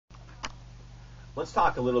Let's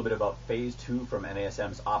talk a little bit about phase 2 from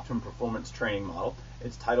NASM's Optimum Performance Training Model.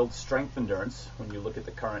 It's titled Strength Endurance. When you look at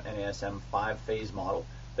the current NASM 5-phase model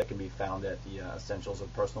that can be found at the Essentials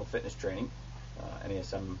of Personal Fitness Training,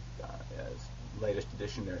 NASM latest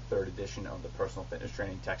edition, their third edition of the Personal Fitness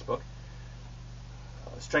Training textbook.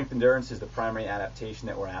 Strength endurance is the primary adaptation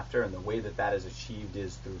that we're after, and the way that that is achieved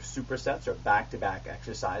is through supersets or back-to-back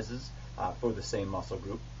exercises for the same muscle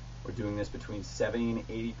group. We're doing this between 70 and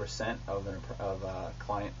 80% of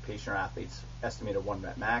client, patient, or athletes' estimated 1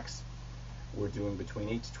 rep max. We're doing between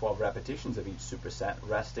 8 to 12 repetitions of each superset,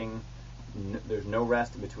 resting. There's no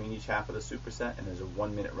rest in between each half of the superset, and there's a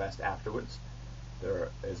 1-minute rest afterwards.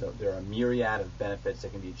 There are a myriad of benefits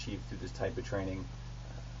that can be achieved through this type of training.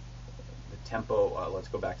 The tempo, let's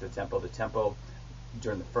go back to the tempo. The tempo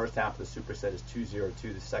during the first half of the superset is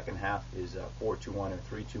 2-0-2. The second half is 4-2-1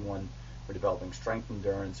 or 3-2-1. We're developing strength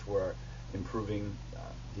endurance. We're improving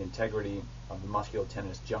the integrity of the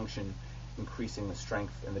musculotendinous junction, increasing the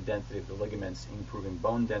strength and the density of the ligaments, improving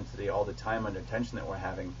bone density. All the time under tension that we're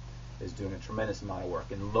having is doing a tremendous amount of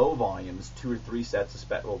work. In low volumes, 2 or 3 sets,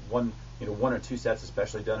 one or 2 sets,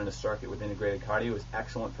 especially done in a circuit with integrated cardio, is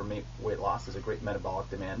excellent for weight loss. There's a great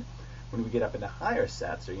metabolic demand. When we get up into higher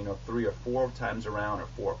sets, or 3 or 4 times around, or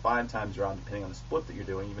 4 or 5 times around, depending on the split that you're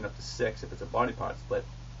doing, even up to 6 if it's a body part split,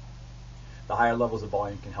 the higher levels of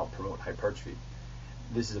volume can help promote hypertrophy.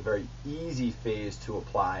 This is a very easy phase to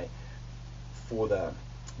apply for the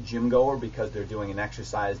gym goer because they're doing an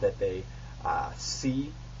exercise that they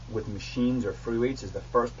see with machines or free weights as the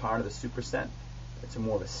first part of the superset. It's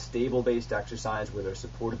more of a stable-based exercise where they're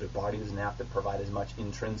supported. Their body doesn't have to provide as much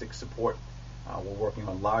intrinsic support. We're working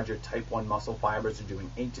on larger type 1 muscle fibers. They're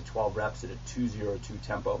doing 8 to 12 reps at a 2-0-2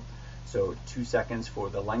 tempo. So 2 seconds for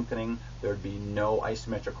the lengthening. There would be no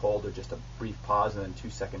isometric hold or just a brief pause and then 2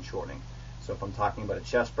 second shortening. So if I'm talking about a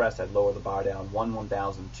chest press, I'd lower the bar down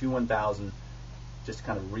 1,000, 2,000, just to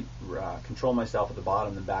kind of control myself at the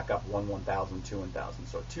bottom, then back up 1,000, 2,000.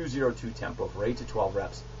 So 2-0-2 tempo for 8 to 12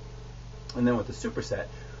 reps. And then with the superset,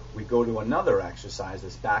 we go to another exercise.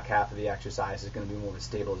 This back half of the exercise is going to be more of a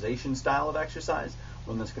stabilization style of exercise,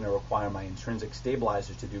 one that's going to require my intrinsic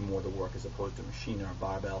stabilizers to do more of the work as opposed to a machine or a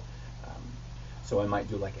barbell. So I might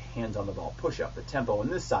do like a hands-on-the-ball push-up. The tempo on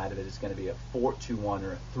this side of it is going to be a 4-2-1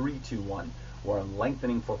 or a 3-2-1, where I'm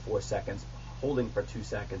lengthening for 4 seconds, holding for 2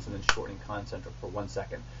 seconds, and then shortening concentric for 1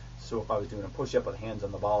 second. So if I was doing a push-up with hands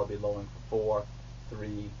on the ball, I'd be lowering for 4,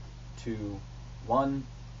 3, 2, 1,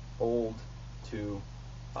 hold, 2,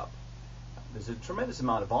 up. There's a tremendous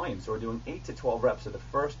amount of volume, so we're doing 8 to 12 reps of the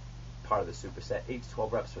first part of the superset, 8 to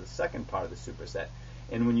 12 reps for the second part of the superset.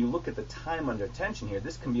 And when you look at the time under tension here,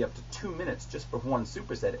 this can be up to 2 minutes just for one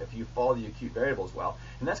superset if you follow the acute variables well.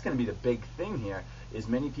 And that's going to be the big thing here, is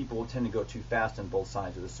many people will tend to go too fast on both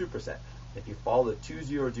sides of the superset. If you follow the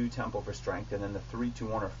 2-0-2 tempo for strength and then the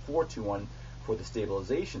 3-2-1 or 4-2-1 for the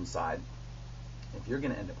stabilization side, if you're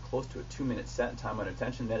going to end up close to a 2-minute set in time under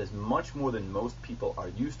tension, that is much more than most people are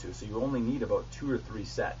used to. So you only need about 2 or 3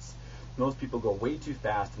 sets. Most people go way too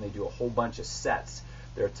fast and they do a whole bunch of sets.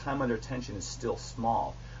 Their time under tension is still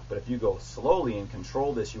small. But if you go slowly and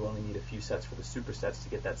control this, you only need a few sets for the supersets to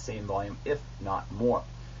get that same volume, if not more.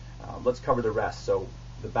 Let's cover the rest. So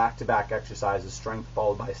the back-to-back exercise is strength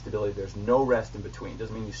followed by stability. There's no rest in between.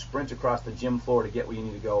 Doesn't mean you sprint across the gym floor to get where you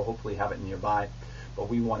need to go. Hopefully have it nearby. But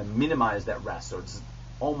we want to minimize that rest, so it's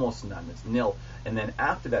almost none. It's nil. And then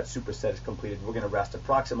after that superset is completed, we're going to rest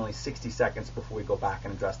approximately 60 seconds before we go back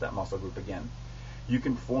and address that muscle group again. You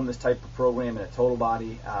can perform this type of program in a total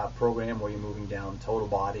body program where you're moving down total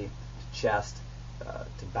body to chest,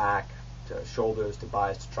 to back, to shoulders, to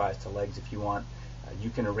buys, to tries, to legs if you want. You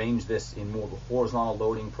can arrange this in more of a horizontal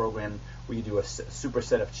loading program where you do a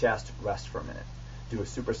superset of chest, rest for a minute. Do a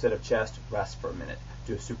superset of chest, rest for a minute.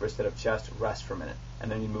 Do a superset of chest, rest for a minute. And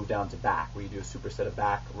then you move down to back, where you do a superset of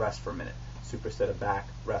back, rest for a minute. Superset of back,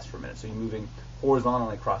 rest for a minute. So you're moving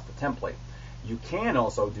horizontally across the template. You can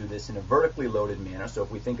also do this in a vertically loaded manner. So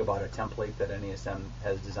if we think about a template that NASM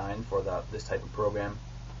has designed for this type of program,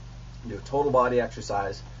 do a total body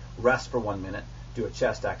exercise, rest for 1 minute. Do a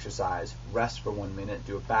chest exercise, rest for 1 minute.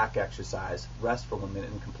 Do a back exercise, rest for 1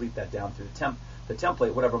 minute, and complete that down through the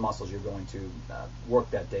template, whatever muscles you're going to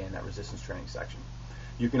work that day in that resistance training section.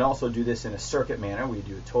 You can also do this in a circuit manner where you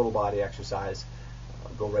do a total body exercise,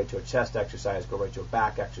 go right to a chest exercise, go right to a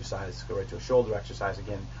back exercise, go right to a shoulder exercise,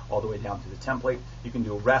 again, all the way down through the template. You can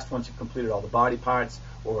do a rest once you've completed all the body parts,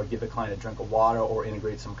 or give the client a drink of water, or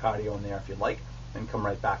integrate some cardio in there if you'd like, and come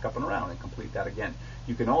right back up and around and complete that again.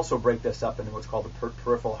 You can also break this up into what's called the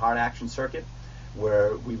peripheral heart action circuit,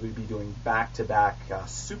 where we would be doing back-to-back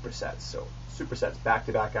supersets. So supersets,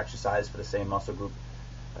 back-to-back exercise for the same muscle group,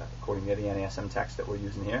 according to the NASM text that we're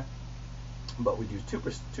using here. But we do two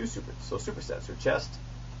supersets, so chest,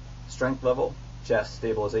 strength level, chest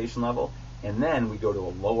stabilization level, and then we go to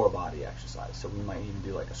a lower body exercise. So we might even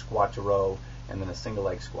do like a squat to row, and then a single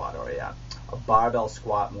leg squat, or a barbell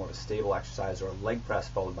squat, more of a stable exercise, or a leg press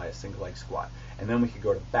followed by a single leg squat. And then we could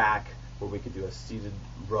go to back, where we could do a seated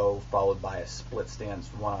row followed by a split stance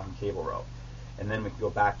one-arm cable row. And then we could go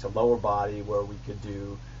back to lower body, where we could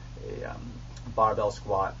do a barbell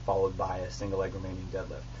squat followed by a single leg remaining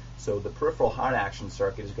deadlift. So the peripheral heart action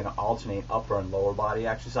circuit is going to alternate upper and lower body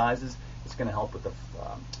exercises. It's going to help with the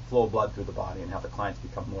flow of blood through the body and have the clients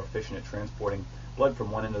become more efficient at transporting blood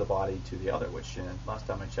from one end of the body to the other, which last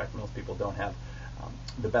time I checked, most people don't have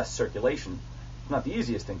the best circulation. It's not the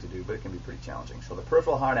easiest thing to do, but it can be pretty challenging. So the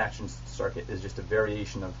peripheral heart action circuit is just a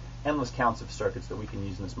variation of endless counts of circuits that we can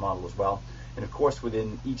use in this model as well. And of course,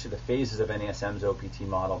 within each of the phases of NASM's OPT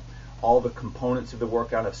model, all the components of the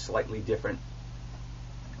workout have slightly different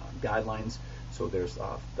guidelines. So there's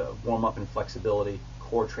the warm-up and flexibility,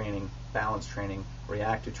 core training, balance training,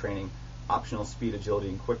 reactive training, optional speed, agility,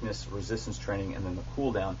 and quickness, resistance training, and then the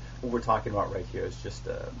cool down. What we're talking about right here is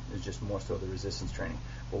just more so the resistance training.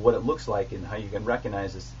 But what it looks like and how you can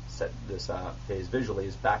recognize this phase visually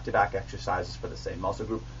is back-to-back exercises for the same muscle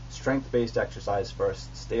group, strength-based exercise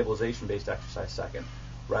first, stabilization-based exercise second,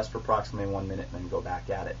 rest for approximately 1 minute, and then go back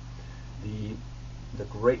at it. The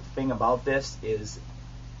great thing about this is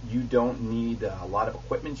you don't need a lot of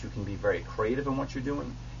equipment. You can be very creative in what you're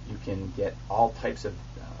doing. You can get all types of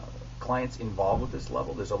clients involved with this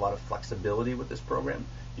level. There's a lot of flexibility with this program.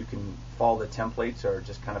 You can follow the templates or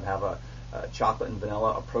just kind of have a chocolate and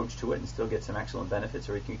vanilla approach to it and still get some excellent benefits,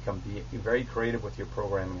 or you can be very creative with your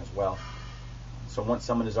programming as well. So once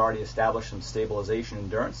someone has already established some stabilization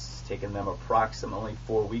endurance, it's taken them approximately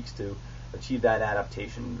 4 weeks to achieve that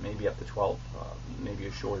adaptation, maybe up to 12, maybe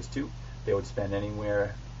as short as 2. They would spend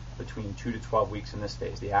anywhere between 2 to 12 weeks in this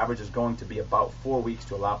phase. The average is going to be about 4 weeks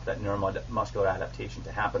to allow for that neuromuscular adaptation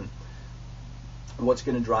to happen. What's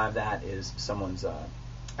going to drive that is someone's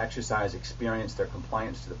exercise experience, their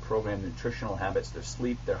compliance to the program, nutritional habits, their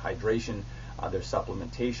sleep, their hydration, their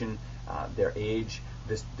supplementation, their age,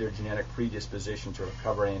 their genetic predisposition to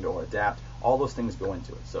recover and or adapt. All those things go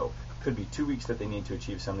into it. So it could be 2 weeks that they need to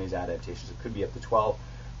achieve some of these adaptations. It could be up to 12.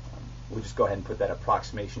 We'll just go ahead and put that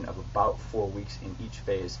approximation of about 4 weeks in each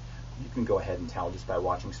phase. You can go ahead and tell just by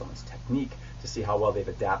watching someone's technique to see how well they've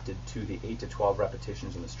adapted to the 8 to 12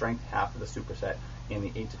 repetitions in the strength half of the superset and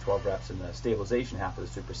the 8 to 12 reps in the stabilization half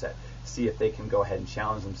of the superset. See if they can go ahead and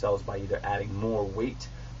challenge themselves by either adding more weight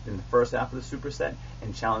in the first half of the superset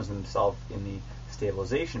and challenge themselves in the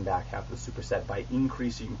stabilization back half of the superset by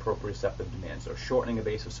increasing proprioceptive demands, or shortening a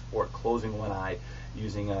base of support, closing one eye,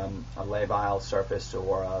 using a labile surface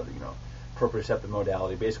or proprioceptive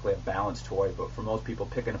modality, basically a balance toy. But for most people,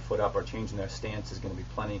 picking a foot up or changing their stance is going to be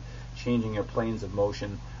plenty. Changing your planes of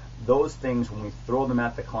motion. Those things, when we throw them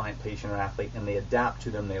at the client, patient, or athlete, and they adapt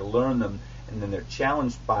to them, they learn them, and then they're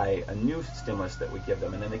challenged by a new stimulus that we give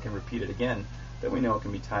them, and then they can repeat it again, then we know it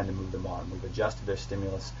can be time to move them on. We've adjusted their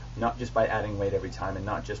stimulus, not just by adding weight every time and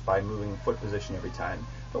not just by moving the foot position every time,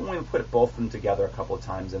 but when we put both of them together a couple of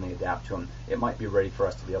times and they adapt to them, it might be ready for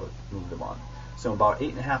us to be able to move them on. So about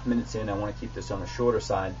 8.5 minutes in, I want to keep this on the shorter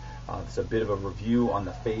side. It's a bit of a review on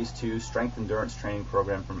the Phase 2 Strength Endurance Training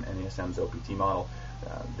Program from NASM's OPT model.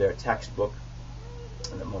 Their textbook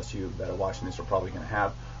that most of you that are watching this are probably going to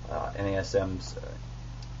have, NASM's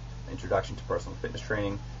Introduction to Personal Fitness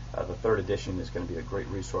Training. The third edition is going to be a great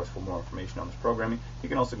resource for more information on this programming. You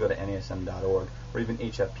can also go to nasm.org or even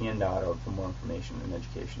hfpn.org for more information and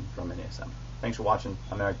education from NASM. Thanks for watching.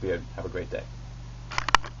 I'm Eric Beard. Have a great day.